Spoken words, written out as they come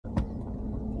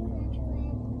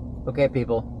Okay,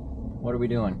 people, what are we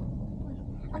doing?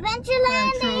 Adventure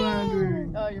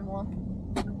Landing! Oh, you're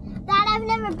welcome. That I've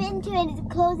never been to, and it's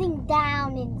closing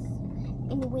down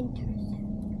in the winters.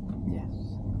 Yes.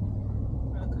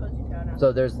 Cozy down.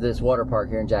 So there's this water park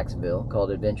here in Jacksonville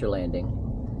called Adventure Landing.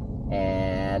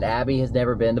 And Abby has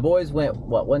never been. The boys went,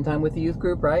 what, one time with the youth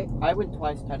group, right? I went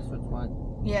twice, Titus went once.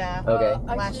 Yeah. Okay.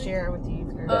 Last year with the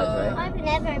youth group. That's right. I've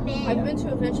never been. I've been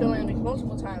to Adventure Landing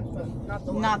multiple times, but not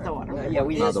the water. Not the water. Yeah,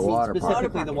 we Not the water park.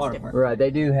 specifically the water park. Right, they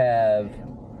do have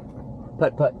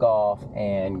putt-putt golf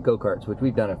and go-karts, which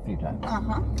we've done a few times.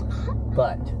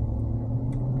 But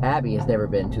Abby has never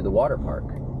been to the water park.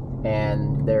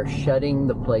 And they're shutting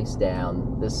the place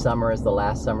down. This summer is the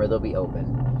last summer they'll be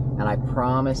open. And I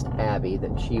promised Abby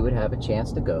that she would have a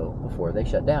chance to go before they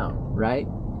shut down, right?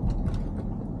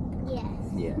 Yes.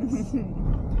 Yes.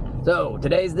 So,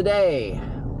 today's the day.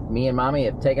 Me and Mommy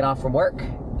have taken off from work.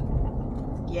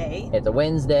 Yay. It's a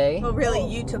Wednesday. Well, really,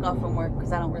 you took off from work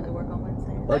because I don't really work on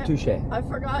Wednesday. Oh, touche. I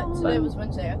forgot today was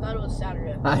Wednesday. I thought it was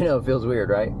Saturday. I know, it feels weird,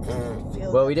 right?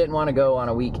 Well, we didn't want to go on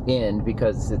a weekend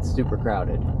because it's super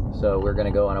crowded. So we're going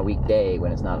to go on a weekday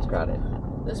when it's not as crowded.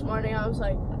 This morning I was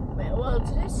like, man, well,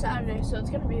 today's Saturday, so it's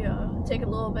gonna be take a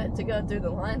little bit to go through the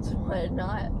lines and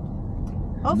whatnot.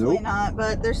 Hopefully Nope. not,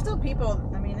 but there's still people.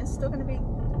 I mean, it's still gonna be.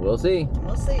 We'll see.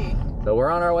 We'll see. So we're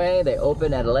on our way. They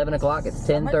open at 11 o'clock. It's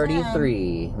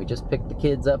 10:33. We just picked the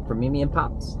kids up from Mimi and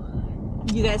Pops.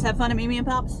 You guys have fun at Mimi and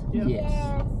Pops?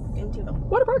 Yes. Into them.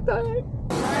 Water park time.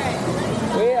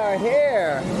 We are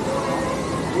here.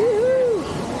 Woohoo.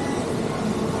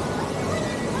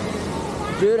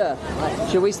 Judah,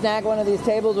 should we snag one of these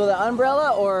tables with an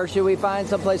umbrella, or should we find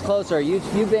someplace closer?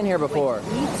 You've been here before.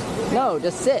 No,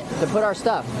 just sit to put our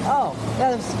stuff. Oh,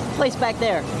 there's a place back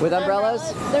there. With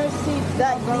umbrellas? There's the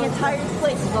entire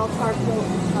place is all charcoal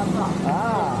on top.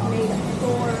 Ah. Made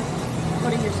for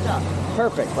putting your stuff.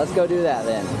 Perfect. Let's go do that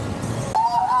then.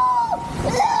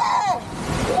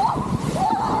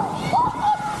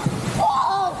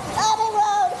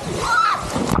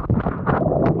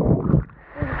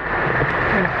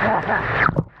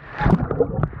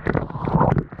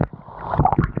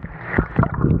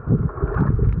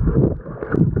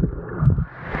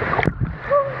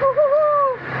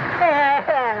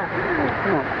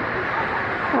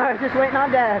 I was just waiting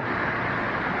on Dad.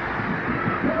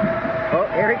 Oh,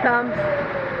 here he comes.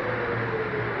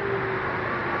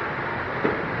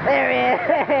 There he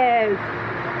is.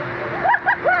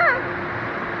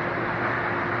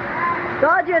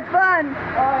 Told you it's fun.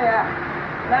 Oh yeah,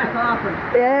 that's awesome.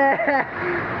 Yeah.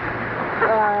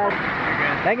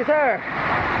 Thank you, sir.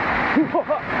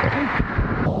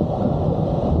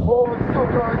 Oh, it's so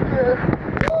dark here.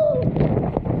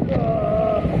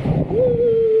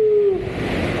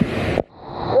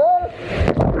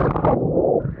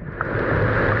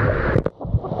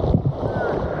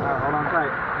 Hold on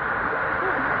tight.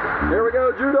 Here we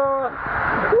go, Judah!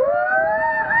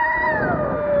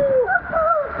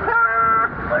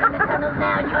 We're in the tunnels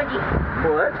now, Georgie.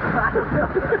 What?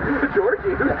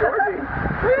 Georgie? Who's Georgie?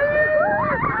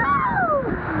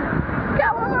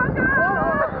 Come on, go!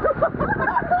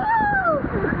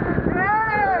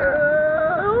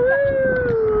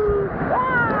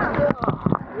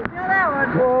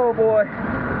 Oh boy.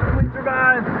 We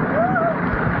survived.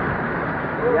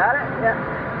 You got it? Yeah.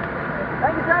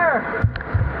 Thank you, sir.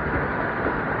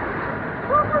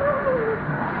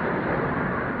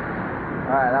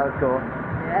 Alright, that was cool.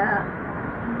 Yeah.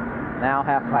 Now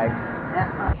half pipe.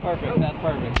 Yeah. Perfect, that's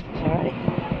perfect. Alright.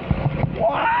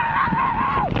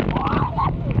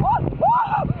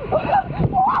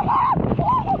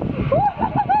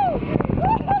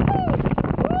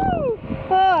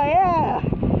 Oh yeah.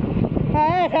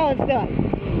 That's how it's done.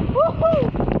 Woohoo!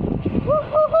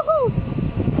 Woohoo!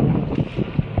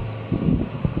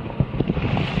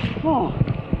 Oh.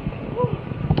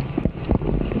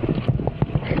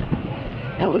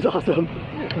 That was awesome.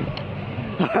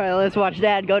 All right, let's watch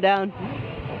Dad go down.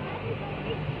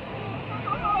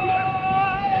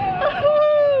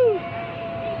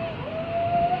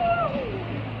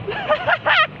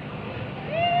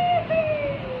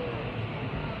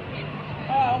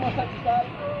 Almost at the stop.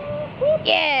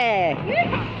 Yeah!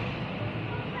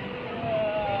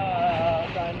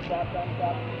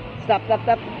 Stop, stop,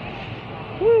 stop.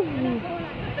 Woo.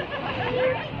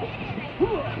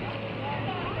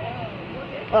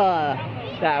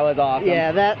 That was awesome.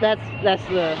 Yeah, that's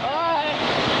the. Alright,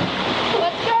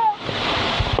 let's go!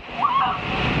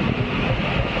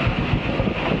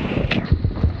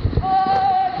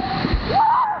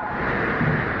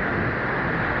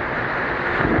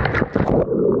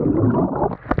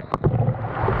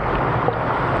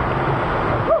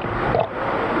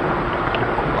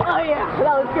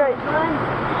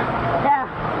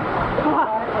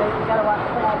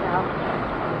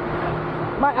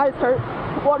 eyes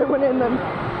hurt. Water went in them.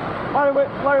 Water went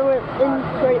in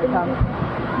straight in them.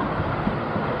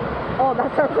 Oh,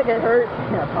 that sounds like it hurt.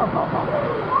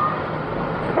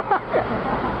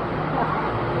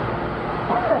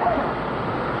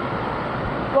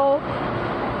 Go.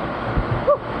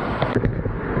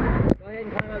 Go ahead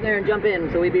and climb up there and jump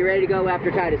in so we'd be ready to go after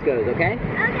Titus goes, okay? Okay.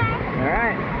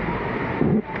 Alright.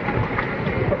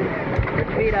 Put your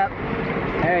feet up.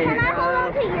 There you Can I hold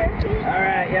on go. to your feet?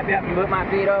 Alright, yep. Put my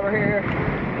feet over here.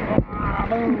 Ah,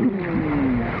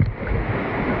 boom.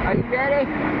 Are you ready?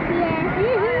 Yeah.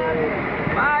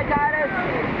 Bye, Titus.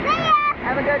 See ya.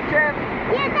 Have a good trip.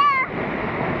 You too.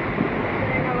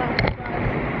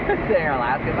 Saying our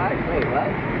last goodbye? Wait,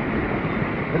 what?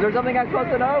 Is there something I'm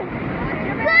supposed to know?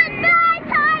 Goodbye,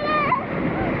 Titus.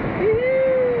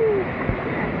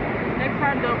 Next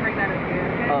time, don't bring that up here,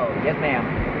 okay? Oh, yes, ma'am.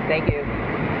 Thank you.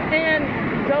 And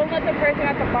don't let the person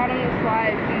at the bottom of the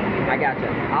slide see you. I gotcha.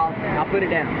 I'll put it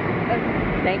down.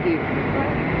 Thank you.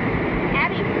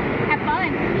 Abby, have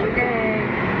fun. Okay.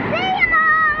 See ya,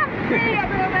 Mom. See ya,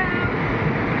 Bruno.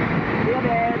 See you,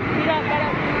 Dad. See ya,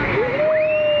 better.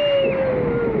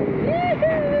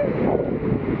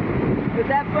 Was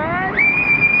that fun?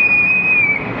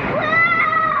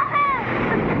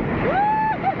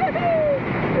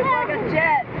 It's like a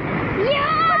jet.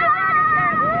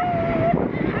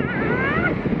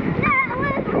 That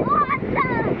was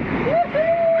awesome.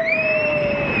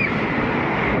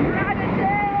 Ride a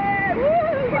jet. Woo!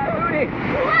 My booty.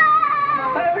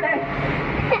 My booty.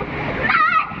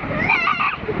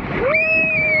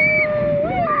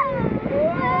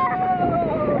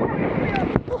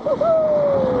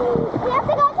 We have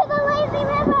to go to the lazy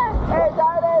river. Hey,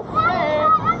 Titus.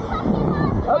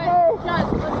 Okay.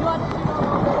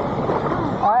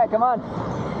 All right, come on.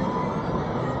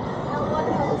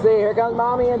 Let's see, here comes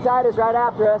Mommy and Titus right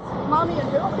after us. Mommy and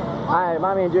Judah. All right,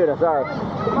 Mommy and Judah, sorry.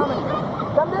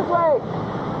 Come this way.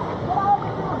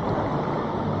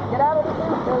 Get out of the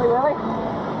suit, Willy Willy.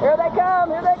 Here they come,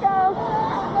 here they come.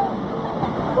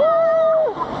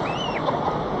 Woo!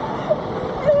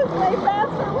 It was way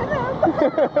faster with him.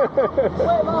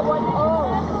 Wait, Mom, what? Oh.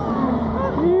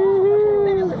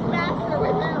 It was faster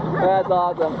with him. That's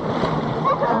awesome.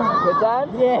 Good time?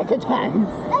 Yeah, good times.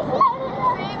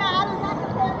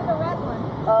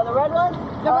 The red one?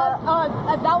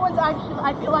 That one's actually,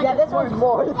 I feel like Yeah, this one's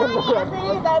more than the red one.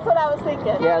 See, that's what I was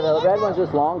thinking. Yeah, the red one's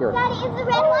just longer. Daddy, is the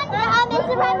red one? Is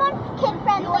the red one kid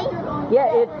friendly?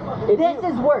 Yeah, This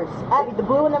is worse. Abby, the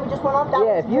blue one that we just went on, that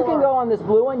yeah, was if you can more. go on this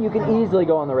blue one, you can easily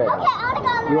go on the red Okay, one. I want to go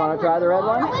on the You red want to try the red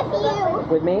one? With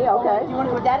you. With me? Okay. Do you want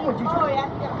to go with Daddy or Juju? Oh,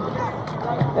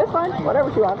 yeah. It's fine.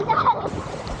 Whatever she wants. Daddy.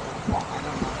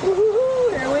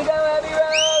 Here we go, Abbey Road.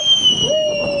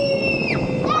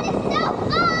 That is so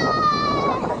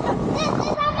fun! This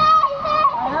is amazing!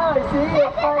 I know, see?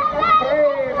 It's like a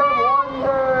cave of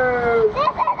wonders.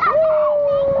 This is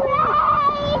amazing,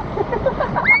 Ray!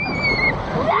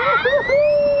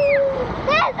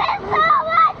 This is so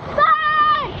much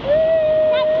fun!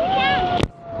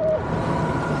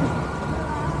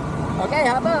 Okay,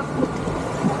 hop up.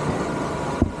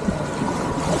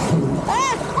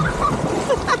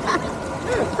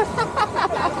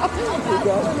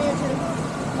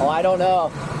 Oh, I don't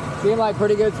know. Seemed like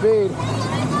pretty good speed.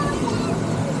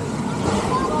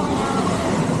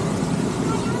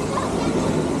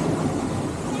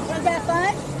 Was that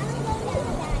fun?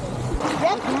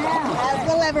 Yep. As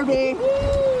will ever be.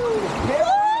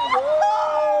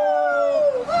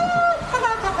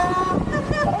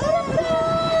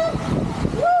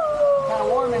 Kind of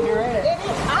warm in here, ain't it? It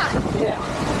is hot. Yeah.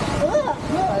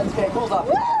 That's okay. Cools off.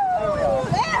 There we go.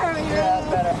 There we Yeah, that's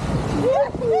better.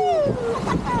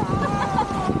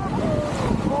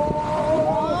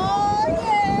 Oh,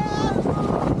 yeah.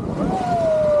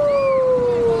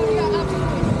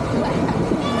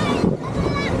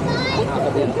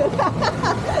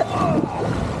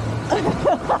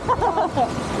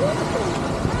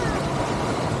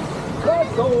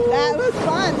 Let's go. That was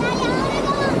fun.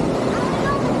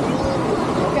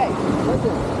 Okay,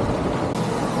 listen.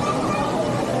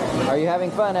 Are you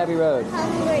having fun, Abbey Road?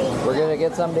 Hungry. We're gonna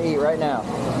get something to eat right now.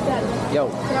 Yo.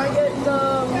 Can I get the...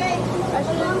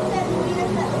 Actually,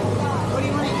 what do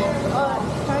you want to get?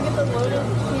 Can I get the loaded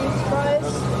cheese fries?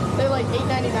 They're like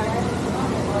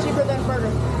 $8.99. Cheaper than a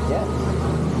burger. Yes.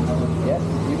 Yes,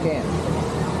 you can.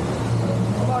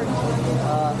 Large.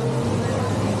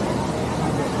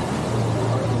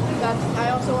 I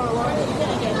also want a large.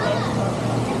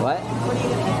 What?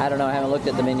 I don't know. I haven't looked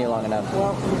at the menu long enough.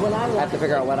 Well, when I I have to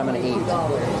figure out what I'm gonna eat.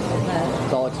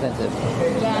 It's all expensive.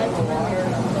 Yeah.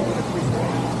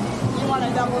 want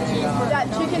a double cheeseburger.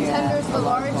 That chicken tenders, the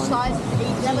large size, is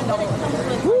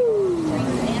 $18. Woo!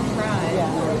 And fries.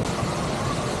 Yeah.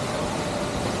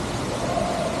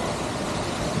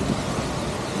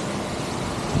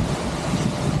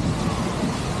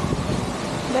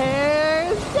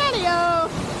 There's Daddy-O.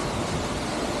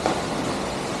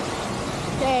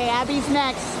 Okay, Abby's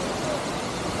next.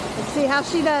 Let's see how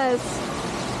she does.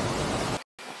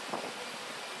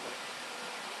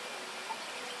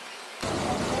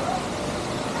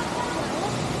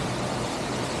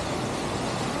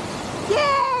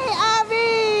 Yay,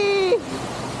 Abby!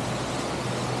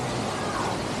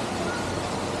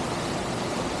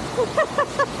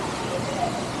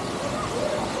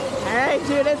 All right,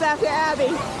 Judith, after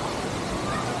Abby.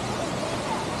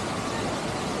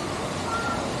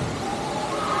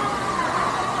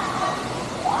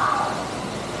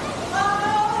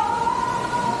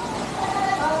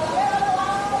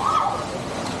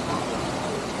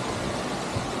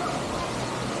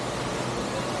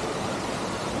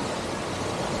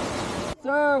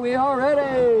 Sir, we are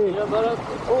ready. Yeah, but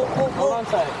hold on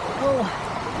tight.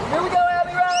 Here we go,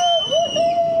 Abby Road.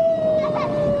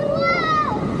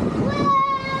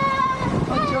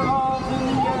 Put your arms in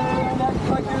the air and act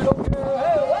like you don't care.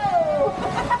 Hey,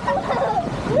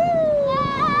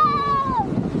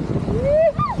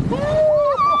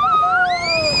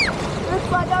 it's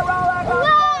like a roller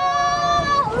coaster.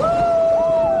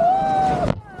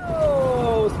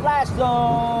 Oh, splash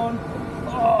zone.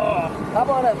 Oh, hop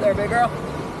on up there, big girl.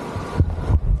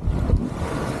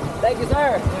 Thank you,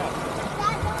 sir.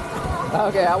 Yeah.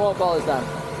 Okay, I won't fall this time.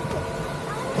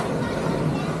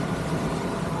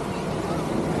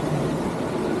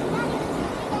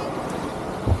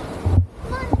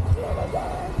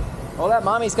 Oh, that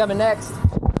mommy's coming next.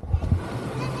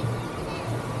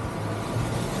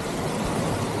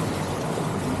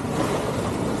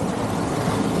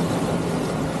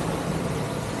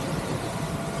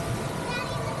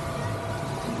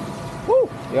 Woo!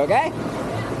 You okay?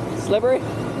 Slippery?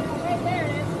 Right there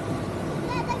it is.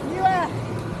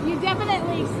 You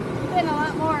definitely spin a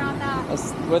lot more on that.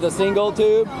 With a single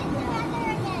tube? You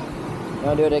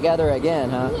want to do it together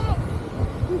again, huh?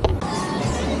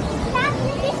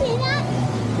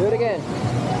 Do it again.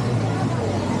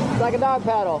 It's like a dog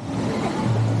paddle.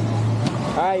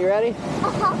 All right, you ready?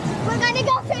 We're gonna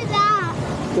go through that.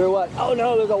 Through what? Oh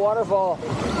no, there's a waterfall. I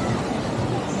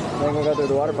think we'll go through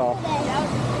the waterfall.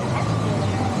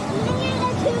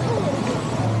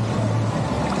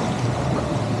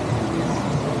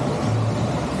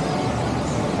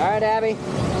 All right, Abby.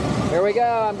 Here we go.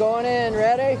 I'm going in.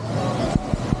 Ready?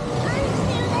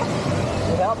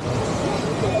 Need help?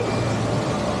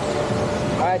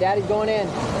 All right, Daddy's going in.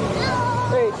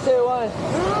 3, 2, 1.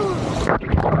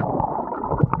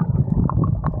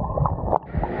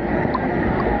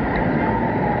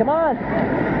 Come on.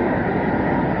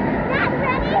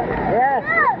 Yes.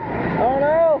 Oh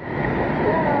no.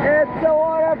 It's a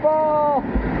waterfall.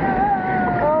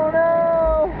 Oh no.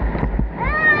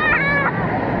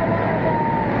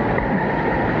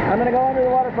 I'm gonna go under the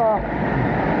waterfall.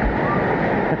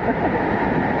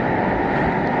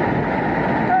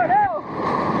 Oh no!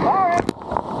 All right.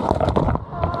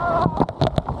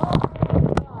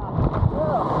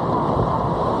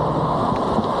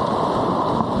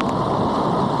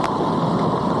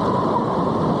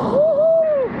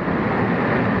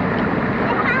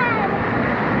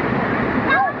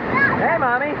 Hey,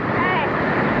 mommy.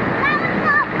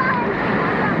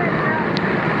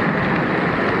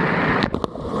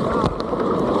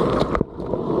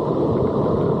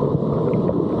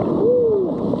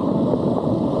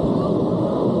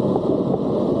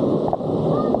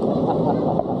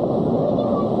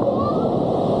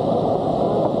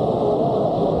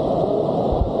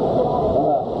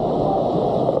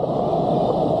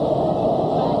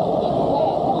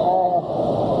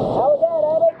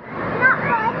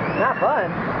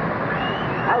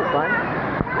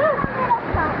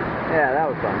 Yeah, that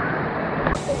was fun.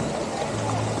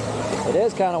 It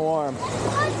is kind of warm.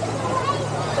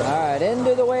 All right,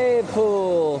 into the wave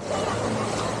pool.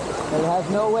 It has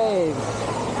no waves.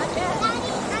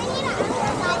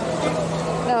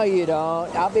 No, you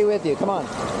don't. I'll be with you. Come on.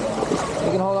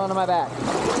 You can hold on to my back.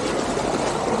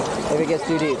 If it gets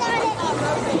too deep.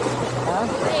 Huh?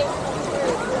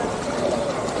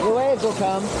 The waves will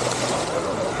come.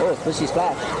 Oh, fishy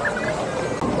splash.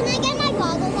 Can I get my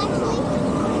goggles actually?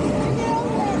 They're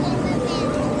over in the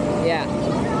van. Yeah.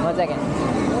 1 second.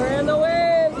 We're in the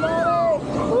waves, Mommy!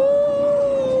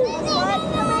 Woo!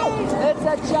 It's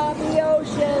a choppy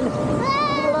ocean.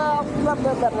 Whoa!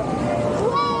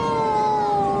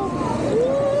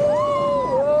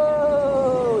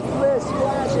 Whoa! Splish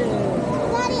splashing.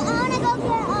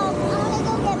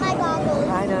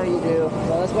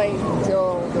 wait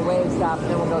until the waves stop and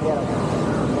then we'll go get them.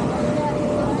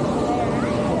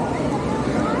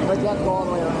 But you have to go all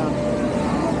the way around.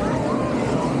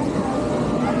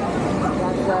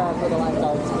 That's for the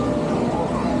lifeguards.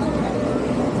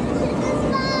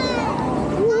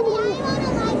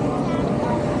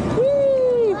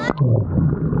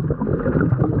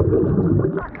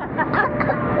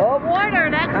 Oh, water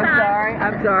next time.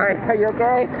 I'm sorry. Are you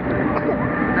okay?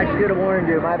 I should have warned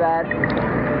you. My bad.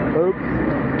 Oops.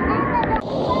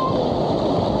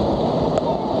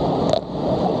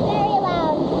 Very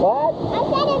loud. What? I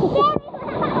said it's very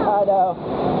loud. I know.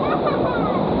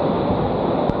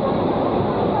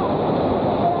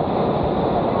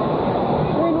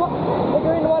 The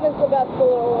green one is the best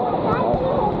blue one.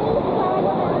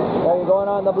 Are you going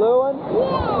on the blue one?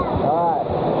 Yeah. Alright.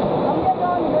 I'm getting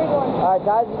on the green one. Alright,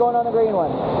 Ty's is going on the green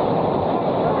one.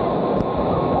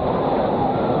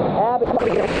 Abby.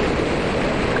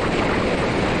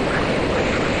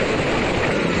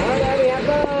 Alright, Abby, have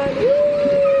fun. Woo!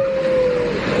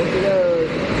 There she goes.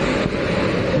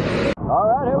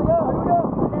 Alright, here we go.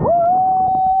 Woo!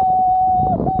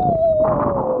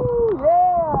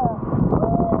 Yeah!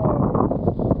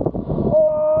 Oh!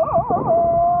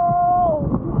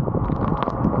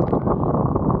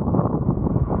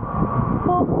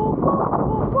 Boop, boop, boop,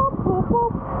 boop, boop,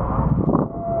 boop.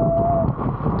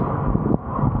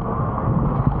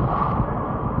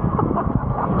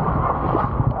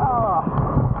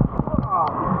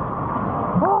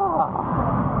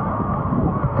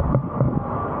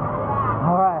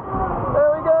 All right, there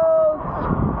we go.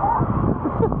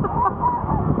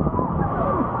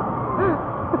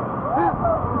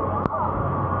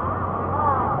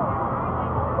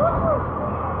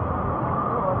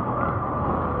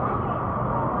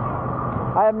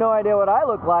 I have no idea what I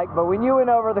look like, but when you went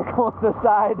over the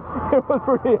side, it was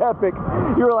pretty epic.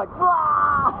 You were like,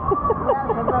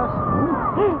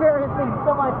 Experiencing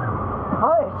so much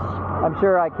push. I'm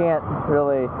sure I can't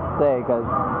really say because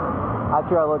I'm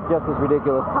sure I look just as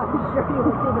ridiculous. I'm sure you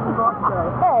look even more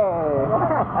good. Hey!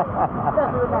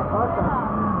 Especially with that close-up.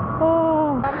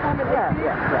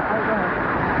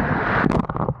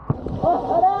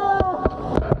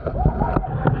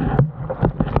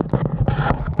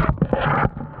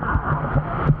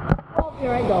 Oh,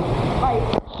 here I go. Right.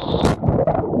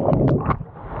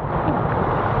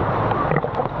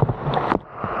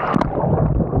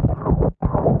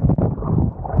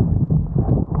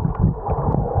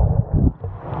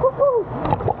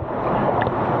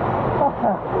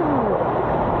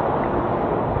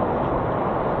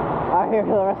 I hear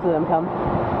the rest of them come.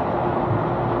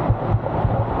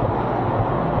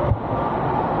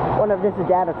 Wonder if this is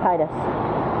Dad or Titus.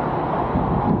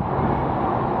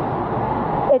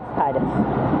 It's Titus.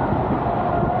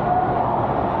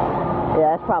 Yeah,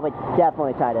 that's probably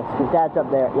definitely Titus, because Dad's up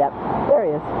there. Yep, there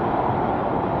he is.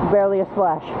 Barely a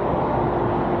splash.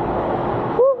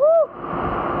 Woo-hoo!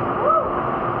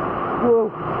 Whoa. Whoa.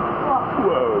 Oh,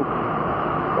 yeah.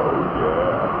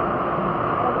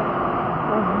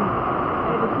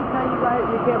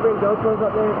 You can't bring GoPros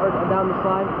up there or down the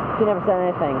slide? She never said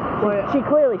anything. She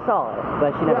clearly saw it,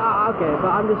 but she never... Yeah, okay,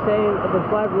 but I'm just saying the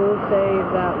slide rules say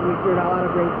that you're not allowed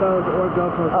to bring phones or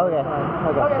GoPros on the Okay.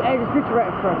 slide. Okay. Hey, just picture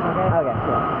right first, okay? Okay,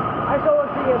 sure. I still want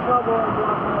to see you in trouble and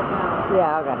blocking it down.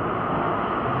 Yeah, okay.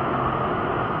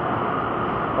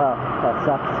 Oh, that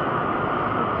sucks.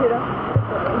 Kiddo,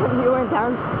 when you went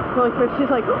down really quick,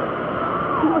 she's like,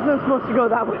 he wasn't supposed to go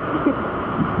that way.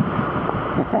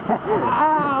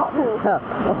 Ow!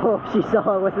 Oh, she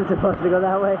saw it wasn't supposed to go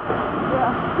that way?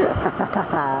 Yeah.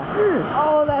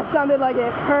 Oh, that sounded like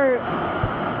it hurt.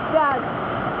 Dad,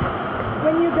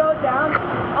 when you go down,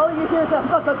 all you hear is a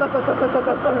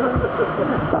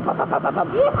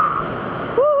yeah!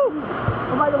 Woo!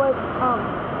 Oh, by the way,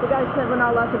 the guy said we're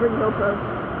not allowed to bring GoPros.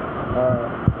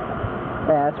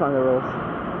 Yeah, that's one of the rules.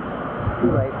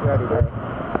 Too late, we already did.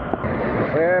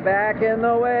 We're back in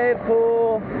the wave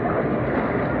pool.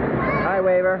 Hi,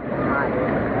 Waver. Hi.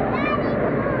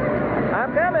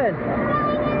 I'm coming.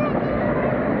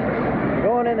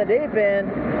 Going in the deep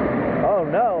end. Oh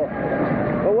no.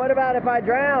 But what about if I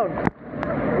drown?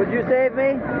 Would you save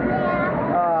me?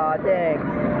 Yeah. Aw, thanks.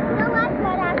 No, that's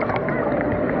good, actually.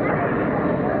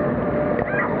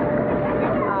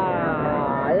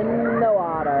 In the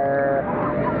water.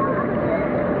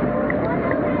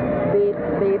 Beep,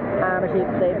 beep, I'm a sheep,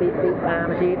 say beep, beep,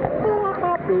 I'm a sheep.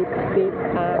 Beep, beep,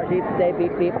 I'm a sheep, say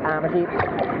beep, beep, I'm a sheep.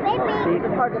 Beep.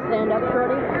 It's hard to stand up,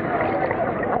 Shorty. I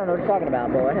don't know what you're talking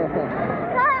about, boy. Hi.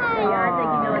 Yeah, I think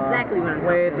you know exactly what I'm talking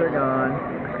Waves are gone.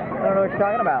 don't know what you're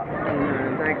talking about.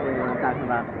 Exactly what I'm talking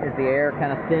about. Is the air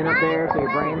kind of thin up there, so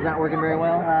your brain's not working very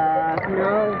well?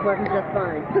 No, it's working just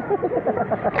fine.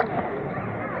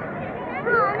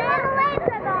 Oh, there's a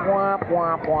laser gun. Womp,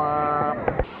 womp, womp.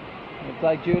 Looks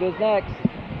like Judah's next.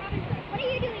 What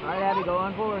are you doing? All right, Abby, go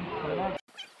on forward. Go next.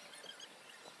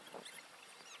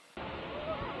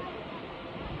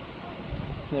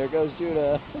 There goes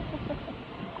Judah.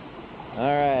 All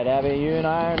right, Abby, you and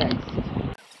I are next.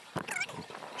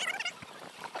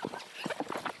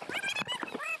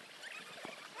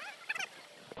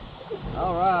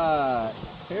 All right,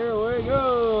 here we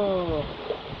go.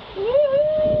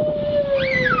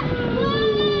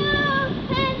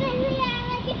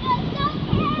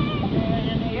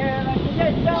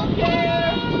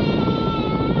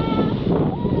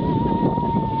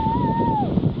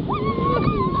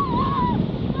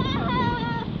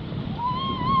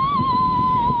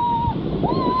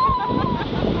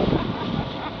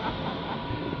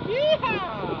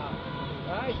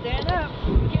 Stand up.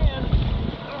 You can.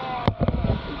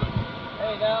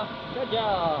 There you go. Good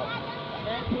job.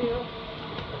 Thank you.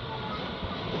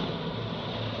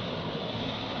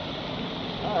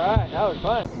 All right, that was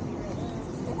fun.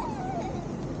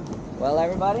 Well,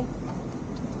 everybody,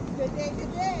 Good day,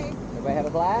 good day. everybody have a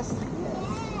blast?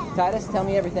 Titus, tell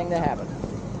me everything that happened.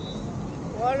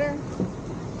 Water.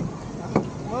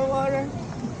 More water.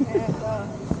 And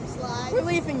Slides, we're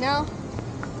leaving now.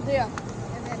 Yeah.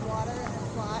 and then water, and then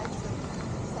slides,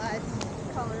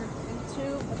 and color, and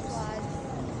tube, slides,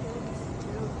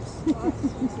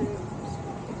 tubes.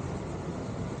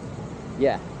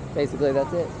 Yeah, basically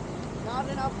that's it. Not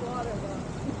enough water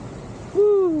though.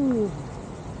 Woo!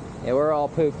 Yeah, we're all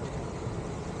pooped.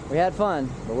 We had fun,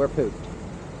 but we're pooped.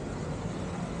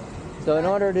 So in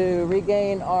order to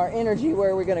regain our energy, where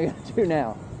are we gonna go to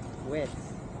now?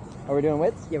 Widths. Are we doing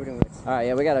widths? Yeah, we're doing widths. All right,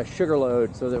 yeah, we got a sugar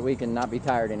load so that we can not be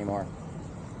tired anymore.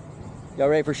 Y'all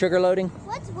ready for sugar loading?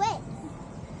 What's width?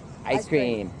 Ice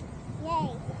cream. Yay.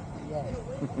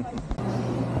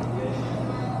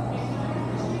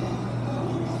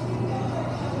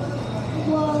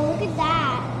 Whoa, look at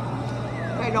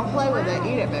that. Hey, don't play with it.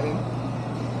 Eat it, baby.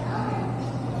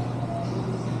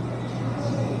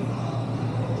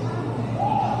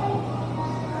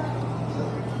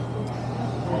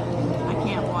 I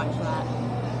can't watch that.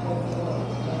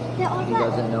 They're all He wet.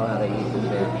 doesn't know how to eat the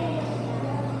fish.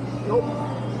 Nope.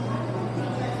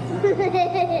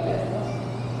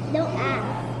 Don't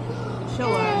ask. She'll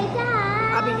Hey, learn.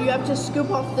 Dad. I mean, you have to scoop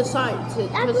off the sides.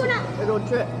 That's what I- It'll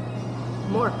drip.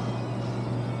 More.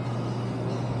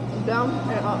 Down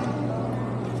and up.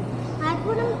 That's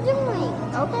what I'm doing.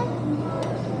 Okay.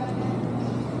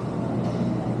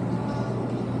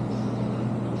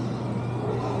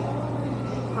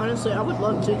 Honestly, I would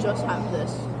love to just have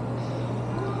this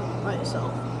by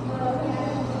itself.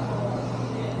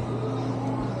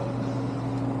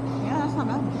 Yeah, that's not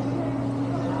bad.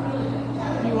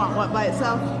 You want what by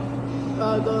itself?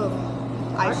 The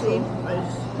icy.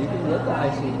 Ice. You can get the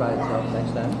icy by itself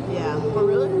next time. Yeah. Oh,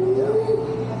 really? Yeah.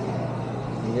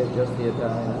 You get just the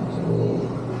Italian ice.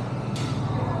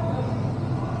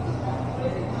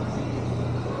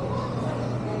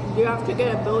 Do you have to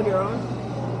get it, build your own?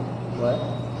 What?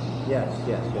 Yes.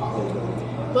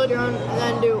 Build your own and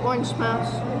then do orange smash,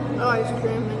 no ice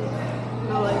cream, and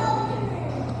no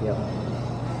like. Yep.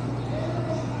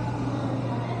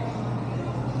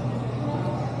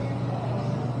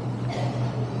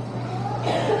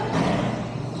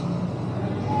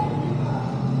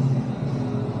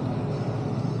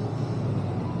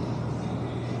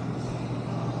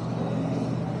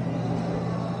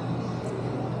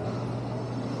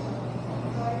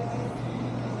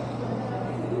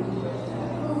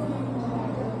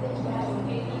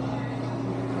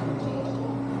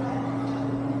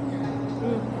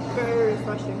 Very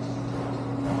refreshing.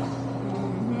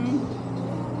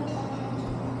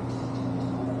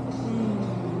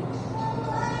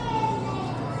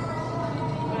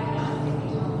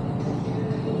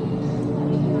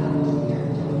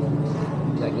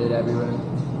 Is that good,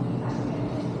 everyone?